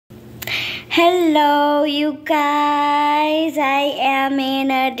Hello, you guys. I am in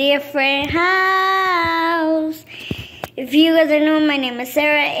a different house. If you guys are new, my name is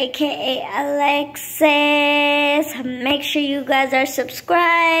Sara, aka Alexis. Make sure you guys are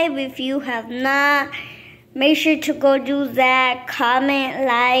subscribed. If you have not, make sure to go do that. Comment,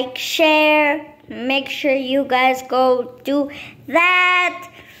 like, share. Make sure you guys go do that.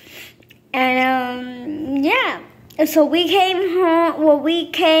 And yeah. So we came home. Well,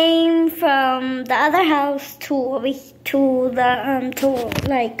 we came from the other house to LA.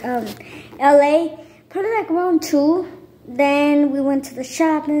 Probably like around 2. Then we went to the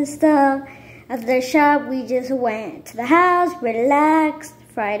shop and stuff. After the shop, we just went to the house, relaxed.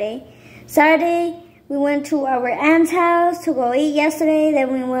 Friday, Saturday, we went to our aunt's house to go eat yesterday.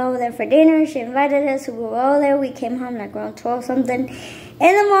 Then we went over there for dinner. She invited us, so we were all there. We came home like around 12 something in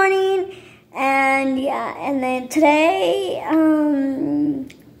the morning. And yeah, and then today,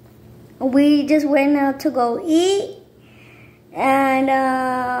 we just went out to go eat. And,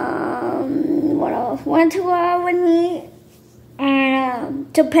 what else? Went to our and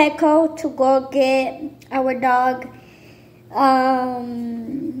to Petco to go get our dog,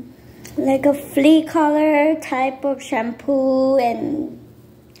 like a flea collar type of shampoo and,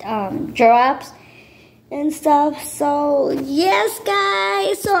 drops and stuff. So yes,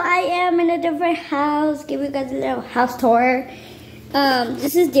 guys, so I am in a different house. Give you guys a little house tour.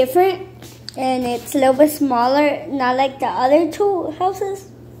 This is different and it's a little bit smaller, not like the other 2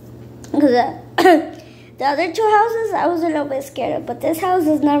 houses, because the other 2 houses I was a little bit scared of, but this house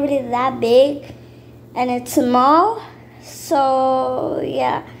is not really that big and it's small. So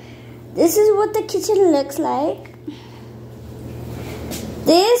yeah, this is what the kitchen looks like.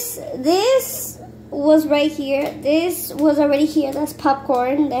 This was right here. This was already here. That's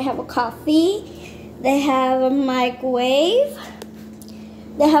popcorn. They have a coffee. They have a microwave.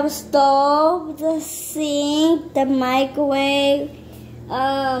 They have a stove, the sink, the microwave.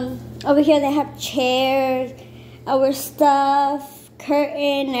 Over here they have chairs, our stuff,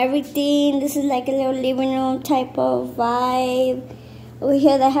 curtain, everything. This is like a little living room type of vibe. Over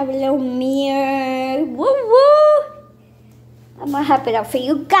here they have a little mirror. Woo woo! I'm gonna hype it up for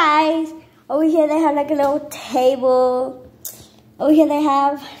you guys. Over here they have like a little table. Over here they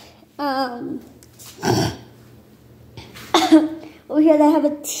have over here they have a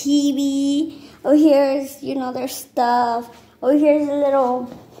TV. Over here is, their stuff. Over here is a little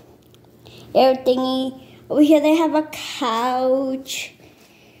air thingy. Over here they have a couches.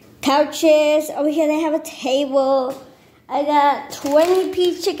 Over here they have a table. I got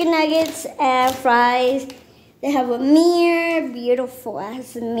 20-piece chicken nuggets and fries. They have a mirror, beautiful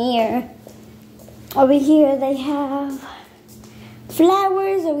as a mirror. Over here they have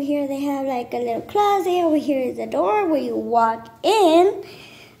flowers. Over here they have like a little closet. Over here is the door where you walk in.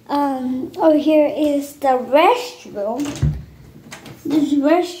 Over here is the restroom. This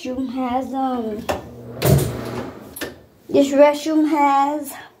restroom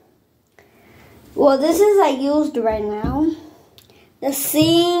has, well, this is like used right now. The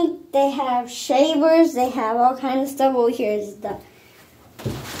sink, they have shavers, they have all kinds of stuff. Over here is the,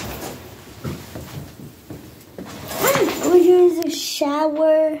 over here is a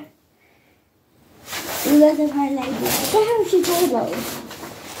shower. You guys are probably like, what the hell is she talking about?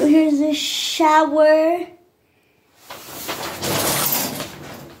 Over here is a shower.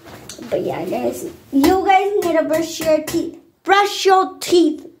 But yeah, guys, you guys need to brush your teeth. Brush your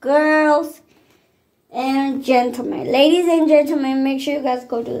teeth, girls and gentlemen. Ladies and gentlemen, make sure you guys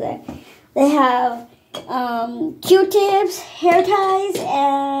go do that. They have Q-tips, hair ties,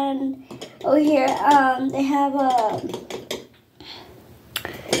 and over here they have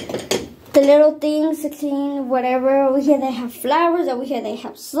the little things to clean whatever. Over here they have flowers. Over here they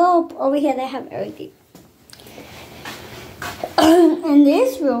have soap. Over here they have everything. In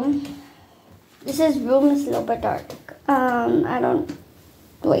this room is a little bit dark.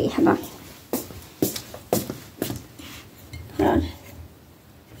 Wait, hold on.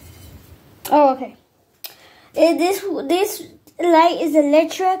 Oh, okay. This light is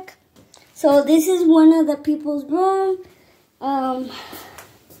electric. So this is one of the people's room. A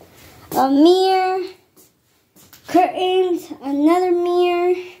mirror, curtains, another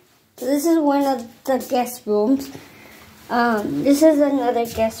mirror. So this is one of the guest rooms. This is another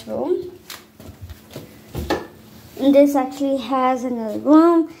guest room. And this actually has another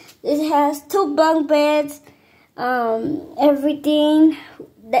room. This has 2 bunk beds. Everything.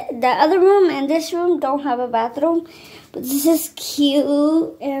 The other room and this room don't have a bathroom. But this is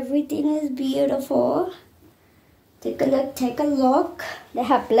cute. Everything is beautiful. Take a look. Take a look. They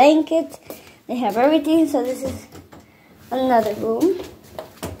have blankets. They have everything. So this is another room.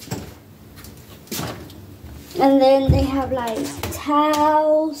 And then they have like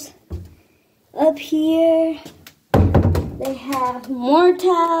towels up here. They have more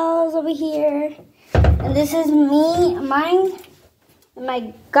towels over here. And this is mine, in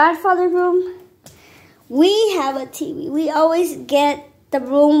my godfather room. We have a TV. We always get the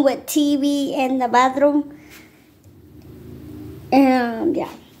room with TV and the bathroom. And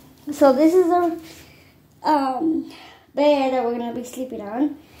yeah. So this is a bed that we're gonna be sleeping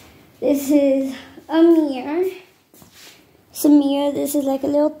on. This is a mirror. It's a mirror. This is like a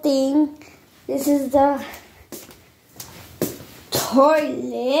little thing. This is the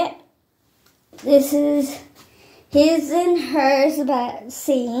toilet. This is his and hers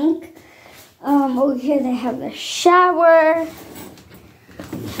sink. Over here they have the shower.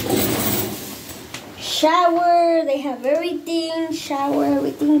 They have everything. Shower,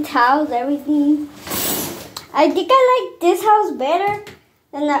 everything, towels, everything. I think I like this house better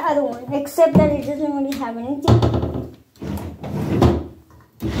than the other one, except that it doesn't really have anything.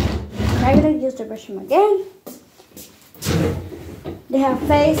 I'm gonna use the restroom again. They have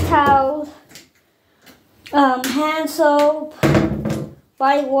face towels, hand soap,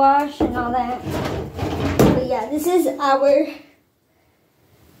 body wash, and all that. But yeah, this is our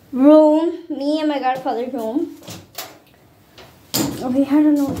room, me and my godfather's room. Over here, I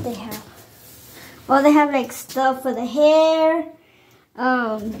don't know what they have. Well, they have like stuff for the hair,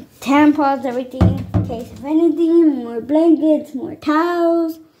 tampons, everything, in case of anything, more blankets, more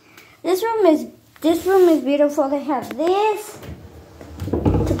towels. This room is beautiful. They have this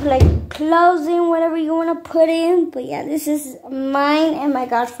to put like clothes in, whatever you want to put in. But yeah, this is mine and my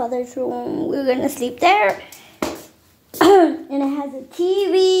godfather's room. We're gonna sleep there. And it has a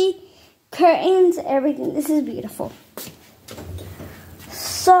TV, curtains, everything. This is beautiful.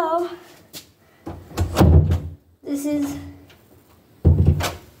 So this is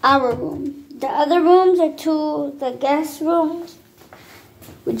our room. The other rooms are the guest rooms,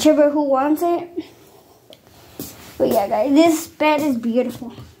 whichever who wants it. But yeah, guys, this bed is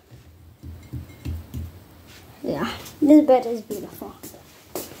beautiful. Yeah, this bed is beautiful.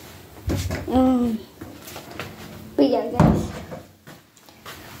 But yeah, guys,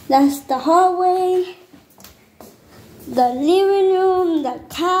 that's the hallway, the living room, the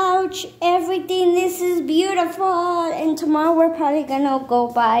couch, everything. This is beautiful. And tomorrow we're probably gonna go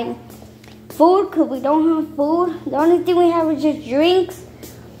buy food because we don't have food. The only thing we have is just drinks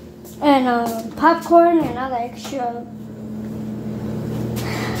and popcorn and all the extra.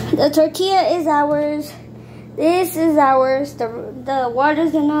 The tortilla is ours. This is ours. The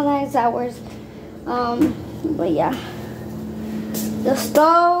waters and all that is ours. But yeah, the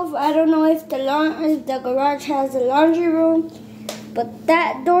stove. I don't know if the garage has a laundry room, but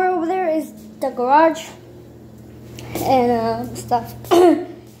that door over there is the garage and stuff. I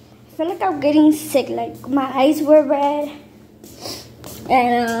feel like I'm getting sick. Like my eyes were red,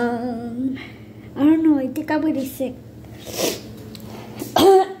 and I don't know. I think I'm getting sick.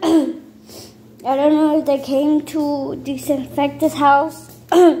 I don't know if they came to disinfect this house.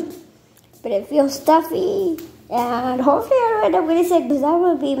 But it feels stuffy, and hopefully I don't end up getting sick because I'm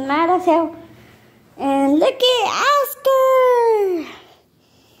going to be mad as hell. And look at Oscar!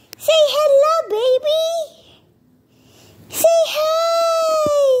 Say hello, baby! Say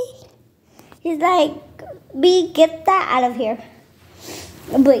hi! He's like, get that out of here.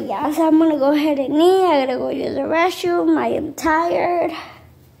 But yeah, so I'm going to go ahead and eat. I got to go use the restroom. I am tired.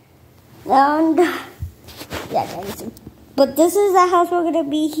 And yeah, guys. But this is the house we're going to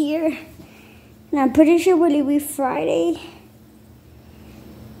be here. And I'm pretty sure we'll leave Friday.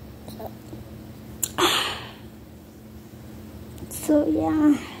 So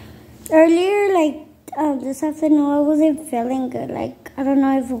yeah. Earlier, this afternoon, I wasn't feeling good. Like, I don't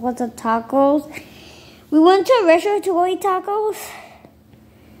know if it was the tacos. We went to a restaurant to go eat tacos.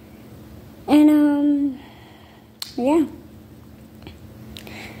 And, yeah.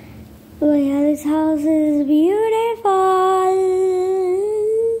 Oh yeah, this house is beautiful.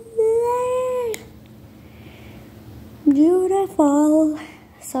 Beautiful.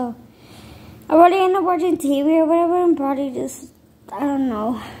 So I probably end up watching TV or whatever, and probably just, I don't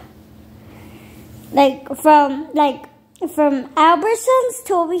know, from Albertsons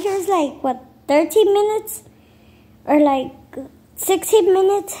to over here is like what, 13 minutes or like 16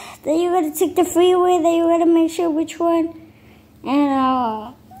 minutes. Then you gotta take the freeway. Then you gotta make sure which one.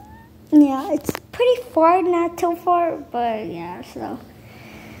 And yeah, it's pretty far, not too far, but yeah. So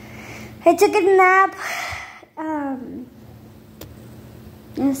I took a nap.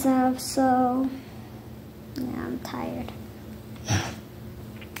 And stuff, so yeah, I'm tired.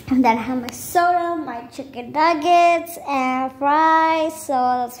 And then I have my soda, my chicken nuggets, and fries, so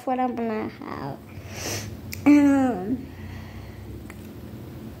that's what I'm gonna have. And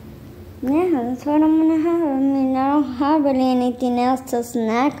Yeah, that's what I'm gonna have. I mean, I don't have really anything else to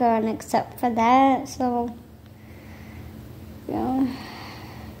snack on except for that, so yeah.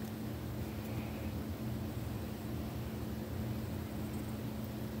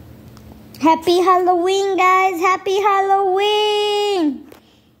 Happy Halloween, guys! Happy Halloween!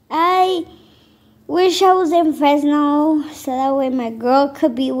 I wish I was in Fresno so that way my girl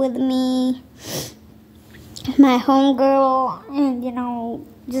could be with me, my homegirl, and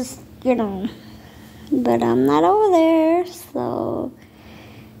but I'm not over there, so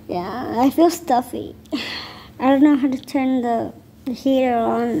yeah, I feel stuffy. I don't know how to turn the heater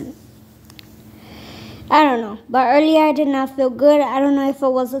on. I don't know, but earlier I did not feel good. I don't know if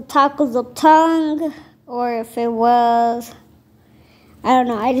it was the tacos of tongue or if it was, I don't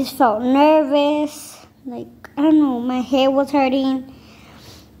know, I just felt nervous. Like, I don't know, my head was hurting.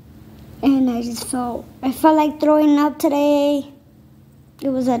 And I felt like throwing up today. It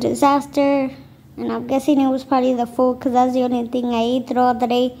was a disaster. And I'm guessing it was probably the food because that's the only thing I ate throughout the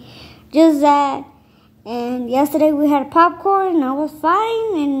day. Just that. And yesterday we had popcorn and I was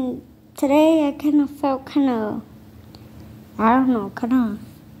fine. And today I kind of felt I don't know,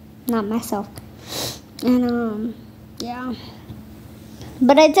 not myself. And, yeah.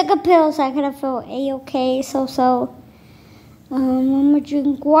 But I took a pill so I kind of feel A-okay, so. I'm going to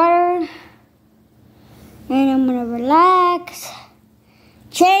drink water. And I'm going to relax.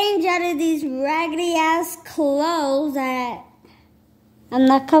 Change out of these raggedy ass clothes that I'm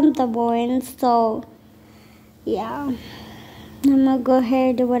not comfortable in. So, yeah. I'm going to go ahead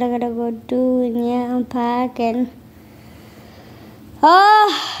and do what I got to go do. And yeah, unpack and...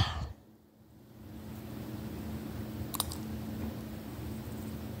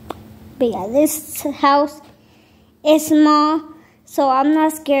 But yeah, this house is small, so I'm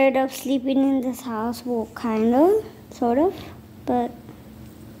not scared of sleeping in this house. Well, kind of, sort of, but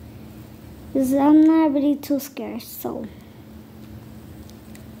I'm not really too scared, so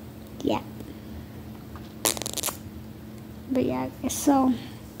yeah. But yeah, so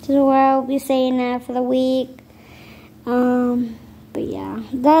this is where I'll be staying at for the week. But yeah,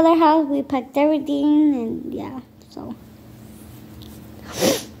 the other house we packed everything, and yeah, so.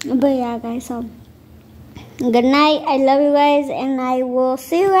 But yeah, guys, so good night. I love you guys, and I will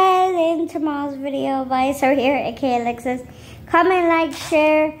see you guys in tomorrow's video. Bye. Sara here, aka Alexis. Comment, like,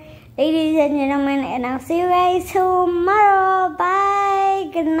 share, ladies and gentlemen, and I'll see you guys tomorrow.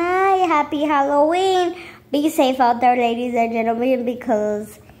 Bye. Good night. Happy Halloween. Be safe out there, ladies and gentlemen,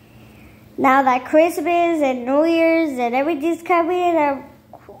 because now that Christmas and New Year's and everything's coming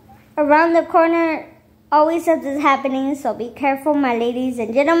around the corner, always something's happening, so be careful, my ladies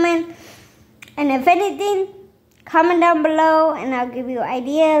and gentlemen. And if anything, comment down below and I'll give you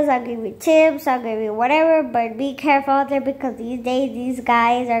ideas, I'll give you tips, I'll give you whatever. But be careful out there because these days, these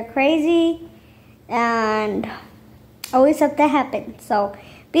guys are crazy and always something happens. So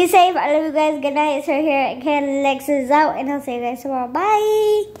be safe. I love you guys. Good night. Sara here. Alexis out, and I'll see you guys tomorrow.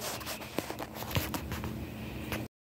 Bye.